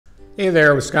Hey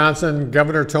there, Wisconsin.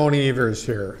 Governor Tony Evers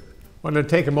here. I want to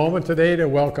take a moment today to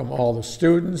welcome all the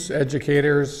students,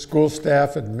 educators, school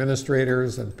staff,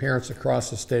 administrators, and parents across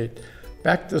the state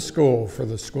back to school for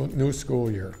the new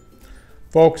school year.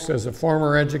 Folks, as a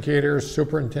former educator,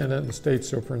 superintendent, and state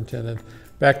superintendent,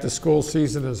 back to school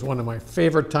season is one of my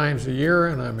favorite times of year,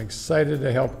 and I'm excited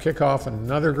to help kick off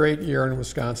another great year in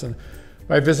Wisconsin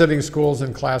by visiting schools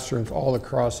and classrooms all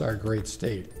across our great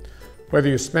state. Whether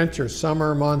you spent your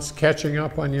summer months catching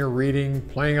up on your reading,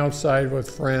 playing outside with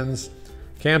friends,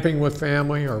 camping with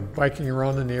family, or biking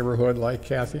around the neighborhood like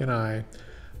Kathy and I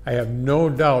have no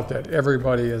doubt that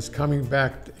everybody is coming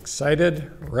back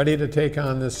excited, ready to take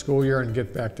on this school year and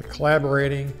get back to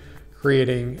collaborating,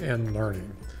 creating, and learning.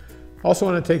 I also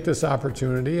want to take this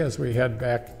opportunity as we head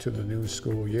back to the new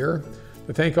school year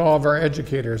to thank all of our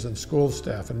educators and school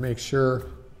staff and make sure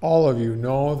all of you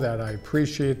know that I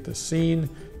appreciate the seen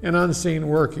and unseen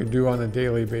work you do on a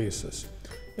daily basis.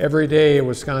 Every day,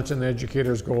 Wisconsin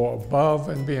educators go above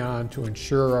and beyond to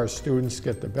ensure our students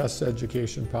get the best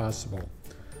education possible.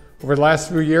 Over the last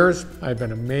few years, I've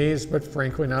been amazed but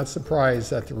frankly not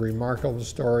surprised at the remarkable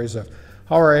stories of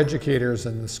how our educators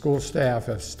and the school staff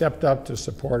have stepped up to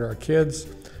support our kids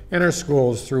and our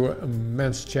schools through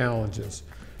immense challenges.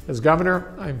 As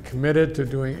governor, I'm committed to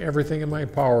doing everything in my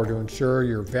power to ensure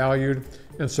you're valued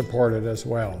and supported as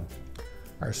well.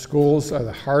 Our schools are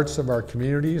the hearts of our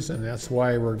communities, and that's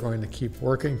why we're going to keep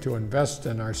working to invest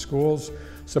in our schools,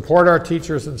 support our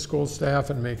teachers and school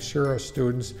staff, and make sure our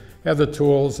students have the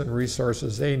tools and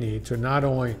resources they need to not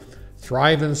only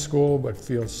thrive in school, but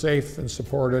feel safe and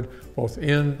supported both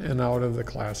in and out of the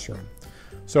classroom.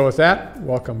 So with that,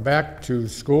 welcome back to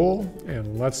school,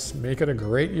 and let's make it a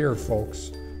great year,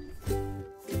 folks.